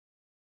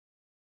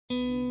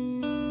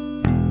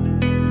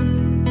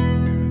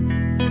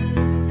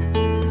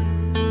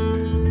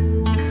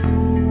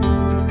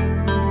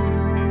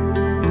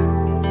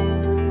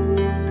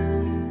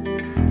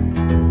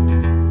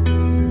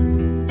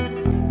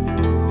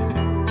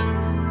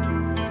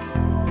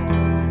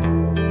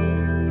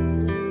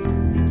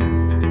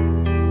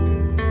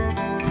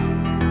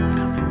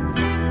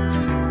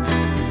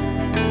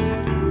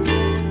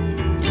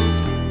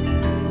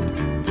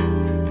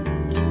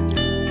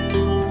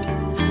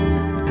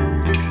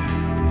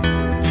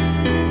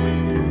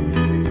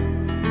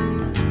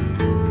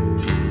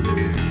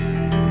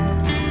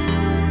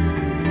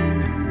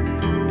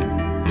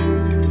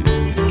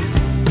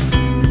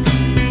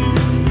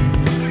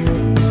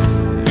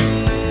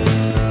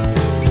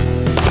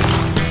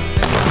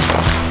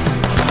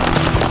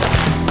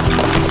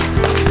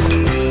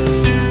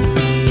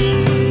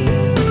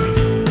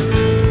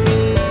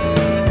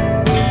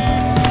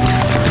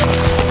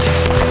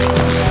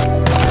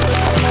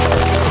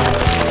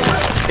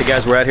Hey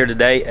guys, we're out here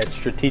today at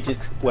Strategic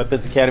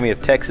Weapons Academy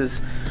of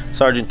Texas.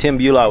 Sergeant Tim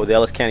Bulot with the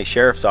Ellis County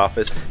Sheriff's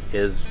Office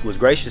was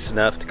gracious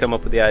enough to come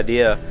up with the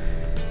idea.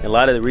 In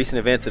light of the recent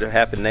events that have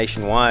happened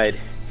nationwide,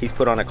 he's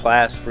put on a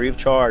class free of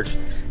charge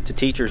to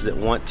teachers that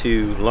want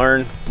to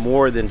learn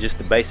more than just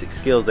the basic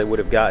skills they would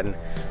have gotten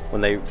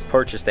when they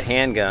purchased a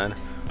handgun,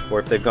 or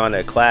if they've gone to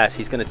a class.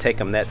 He's going to take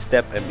them that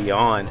step and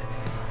beyond.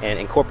 And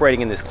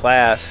incorporating in this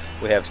class,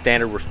 we have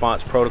standard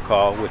response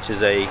protocol, which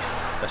is a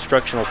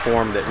instructional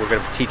form that we're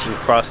going to be teaching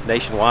across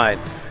nationwide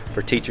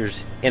for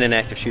teachers in an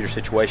active shooter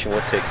situation,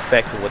 what to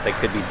expect and what they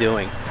could be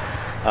doing.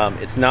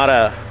 Doesn't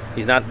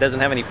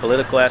have any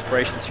political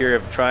aspirations here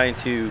of trying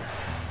to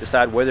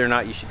decide whether or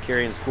not you should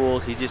carry in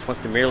schools. He just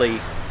wants to merely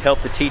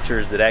help the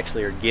teachers that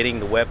actually are getting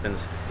the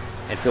weapons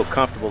and feel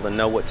comfortable to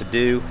know what to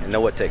do and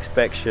know what to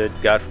expect should,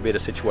 God forbid, a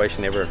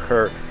situation ever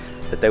occur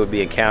that they would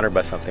be encountered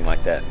by something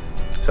like that.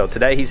 So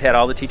today he's had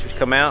all the teachers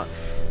come out.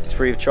 It's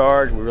free of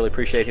charge. We really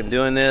appreciate him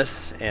doing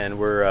this, and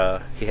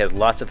he has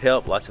lots of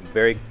help, lots of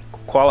very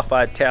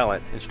qualified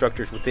talent,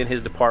 instructors within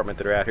his department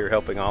that are out here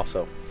helping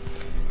also.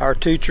 Our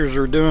teachers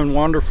are doing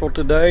wonderful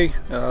today.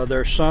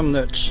 There's some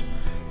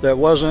that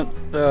wasn't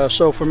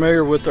so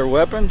familiar with their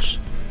weapons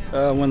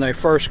when they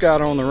first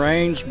got on the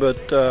range,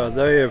 but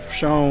they have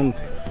shown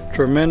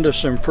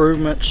tremendous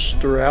improvements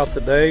throughout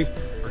the day.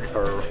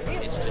 Or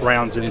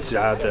rounds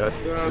inside the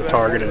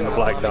target and the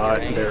black dot,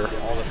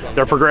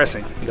 they're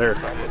progressing.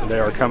 They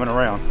are coming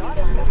around,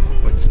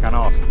 which is kind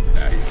of awesome.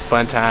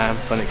 Fun time,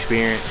 fun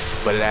experience,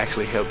 but it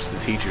actually helps the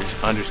teachers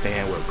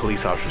understand what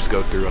police officers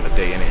go through on a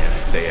day in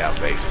and day out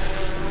basis.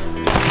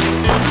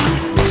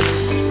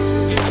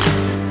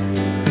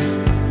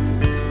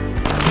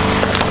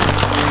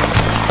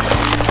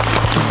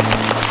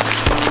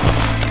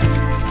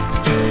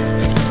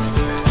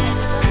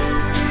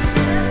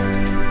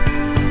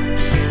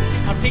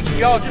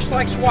 Y'all just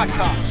like SWAT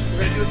cops.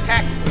 We're gonna do it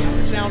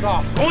tactically. Sound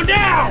off. Going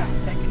down!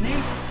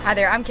 Hi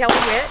there, I'm Kelly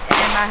Witt,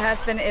 and my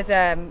husband is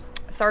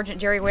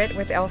Sergeant Jerry Witt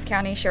with the Ellis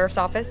County Sheriff's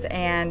Office,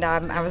 and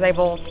I was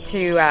able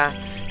to,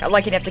 got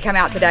lucky enough to come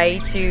out today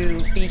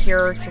to be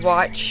here to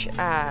watch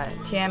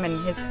Tim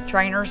and his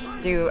trainers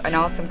do an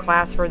awesome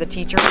class for the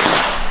teachers.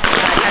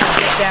 Kind of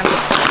get them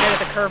ahead of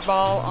the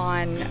curveball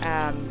on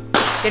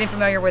getting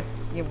familiar with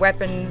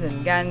weapons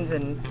and guns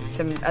and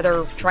some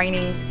other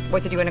training,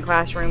 what to do in a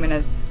classroom in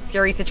a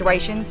scary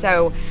situation.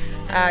 So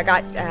like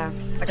I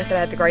said, I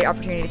had the great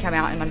opportunity to come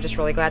out, and I'm just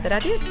really glad that I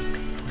did.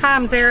 Hi,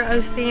 I'm Zara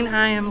Osteen.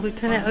 I am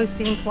Lieutenant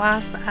Osteen's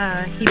wife.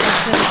 He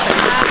said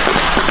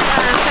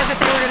that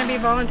they were going to be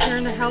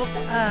volunteering to help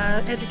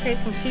educate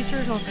some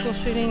teachers on school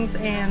shootings,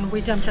 and we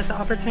jumped at the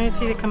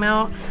opportunity to come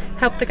out,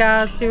 help the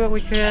guys do what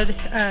we could,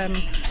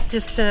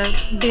 just to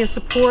be a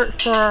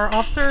support for our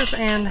officers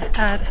and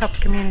to help the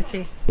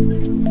community.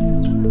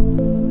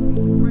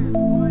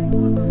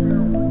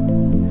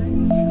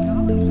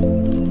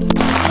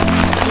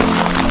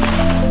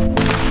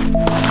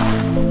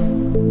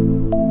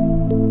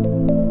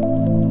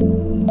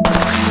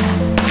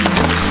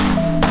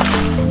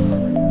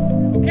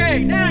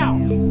 Now!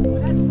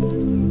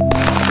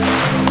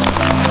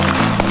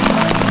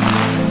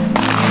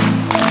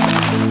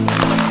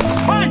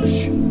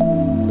 Punch!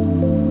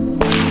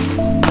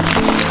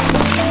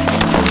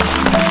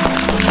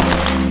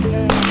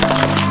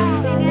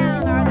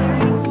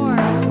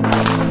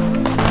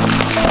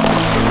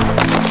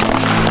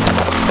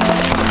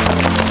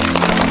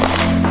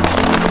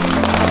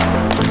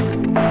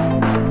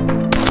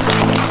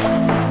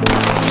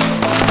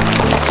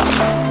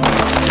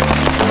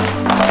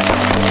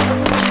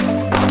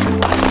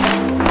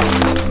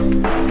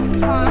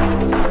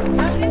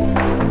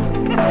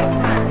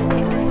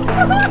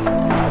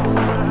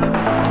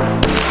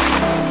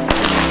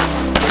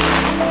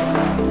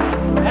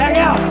 Bag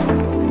out!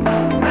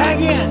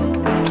 Bag in!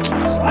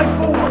 Slide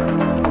forward!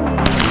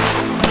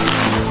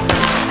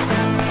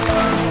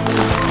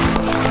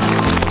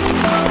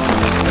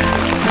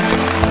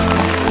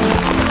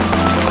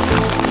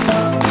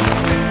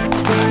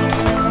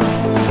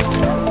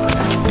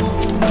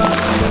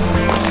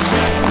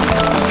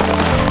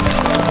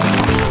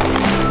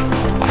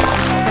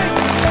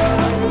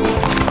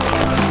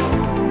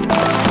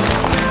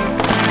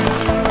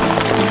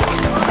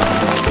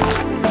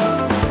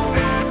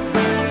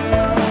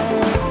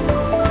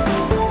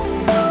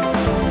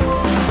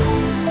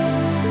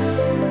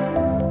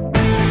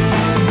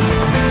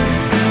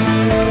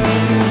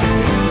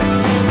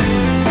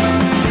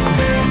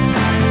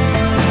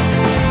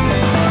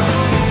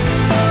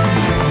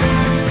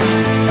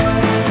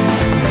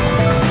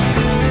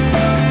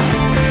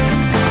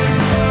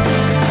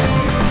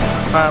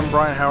 I'm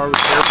Brian Howard with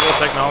Bulot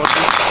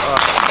Technology.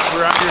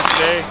 We're out here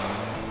today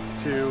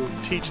to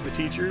teach the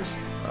teachers.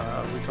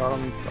 We taught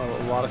them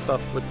a lot of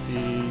stuff with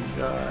the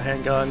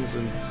handguns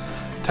and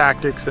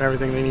tactics and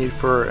everything they need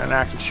for an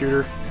active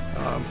shooter.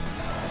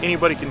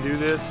 Anybody can do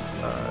this.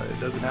 It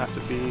doesn't have to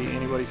be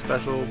anybody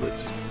special.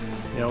 It's,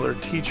 there are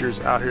teachers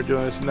out here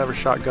doing this and never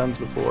shot guns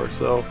before.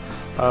 So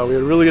we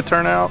had a really good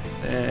turnout,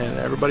 and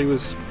everybody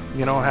was,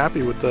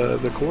 happy with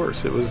the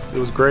course. It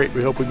was great.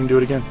 We hope we can do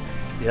it again.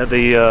 Yeah,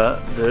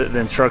 the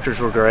instructors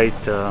were great,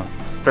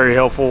 very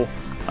helpful.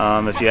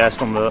 If you asked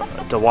them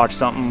to watch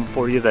something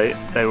for you,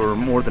 they were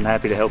more than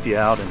happy to help you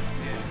out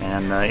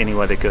and any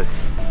way they could.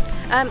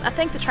 I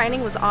think the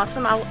training was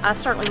awesome. I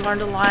certainly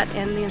learned a lot,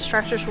 and the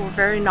instructors were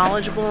very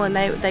knowledgeable, and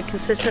they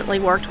consistently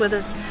worked with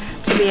us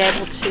to be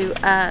able to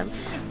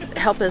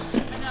help us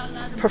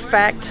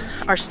perfect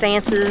our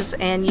stances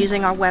and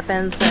using our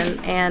weapons,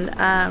 and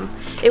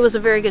it was a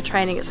very good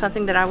training. It's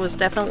something that I was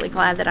definitely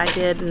glad that I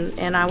did,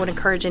 and I would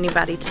encourage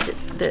anybody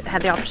that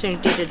had the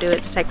opportunity to do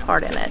it to take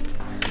part in it.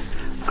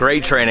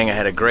 Great training. I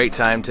had a great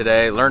time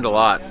today, learned a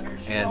lot,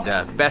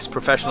 and best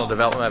professional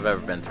development I've ever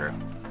been through.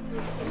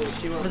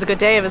 It was a good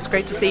day. It was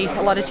great to see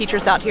a lot of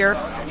teachers out here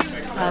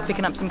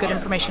picking up some good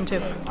information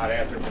too.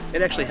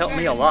 It actually helped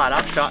me a lot.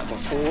 I've shot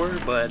before,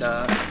 but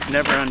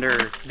never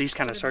under these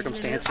kind of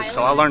circumstances,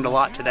 so I learned a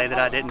lot today that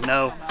I didn't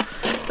know.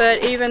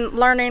 But even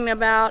learning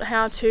about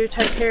how to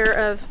take care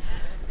of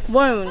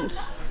wounds,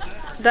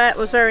 that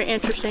was very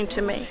interesting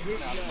to me.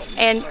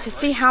 And to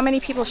see how many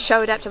people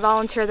showed up to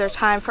volunteer their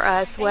time for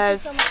us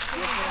was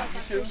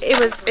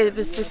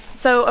just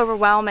so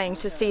overwhelming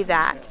to see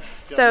that.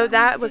 So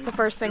that was the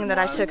first thing that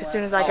I took as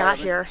soon as I got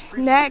here.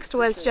 Next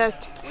was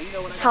just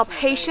how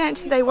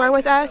patient they were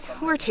with us.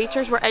 We're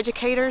teachers, we're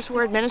educators,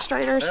 we're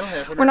administrators,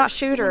 we're not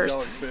shooters.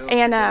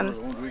 And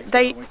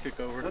they,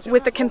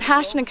 with the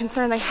compassion and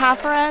concern they have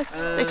for us,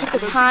 they took the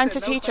time to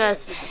teach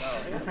us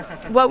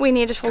what we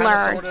needed to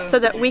learn so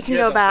that we can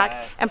go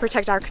back and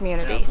protect our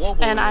communities.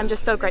 And I'm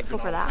just so grateful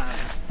for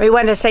that. We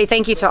wanted to say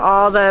thank you to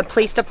all the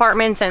police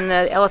departments and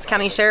the Ellis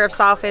County Sheriff's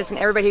Office and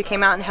everybody who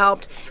came out and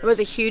helped. It was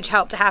a huge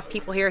help to have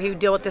people here who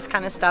deal with this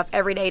kind of stuff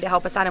every day to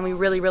help us out, and we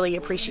really, really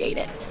appreciate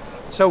it.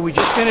 So we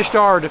just finished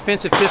our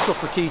defensive pistol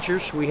for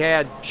teachers. We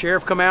had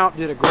Sheriff come out,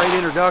 did a great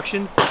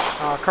introduction.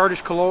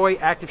 Curtis Calloy,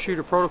 active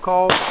shooter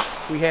protocol.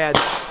 We had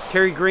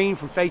Terry Green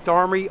from Faith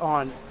Armory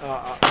on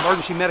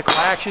emergency medical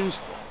actions.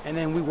 And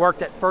then we worked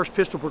that first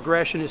pistol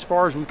progression as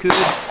far as we could.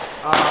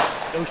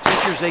 Those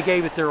teachers, they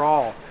gave it their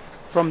all.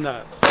 From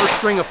the first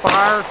string of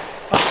fire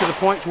up to the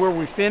point to where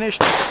we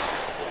finished,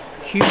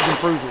 huge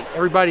improvement.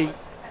 Everybody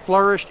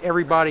flourished,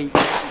 everybody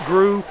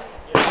grew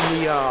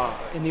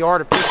in the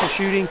art of pistol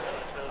shooting.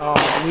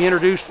 We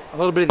introduced a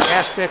little bit of the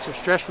aspects of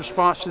stress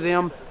response to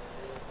them.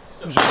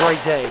 It was a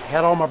great day.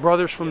 Had all my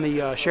brothers from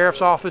the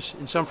Sheriff's Office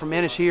and some from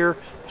Ennis here,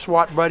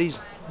 SWAT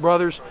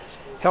brothers,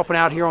 helping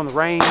out here on the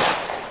range.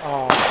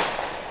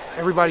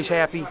 Everybody's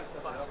happy.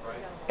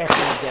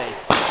 Excellent day.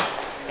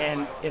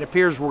 And it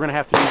appears we're going to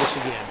have to do this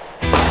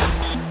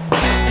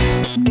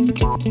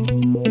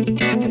again.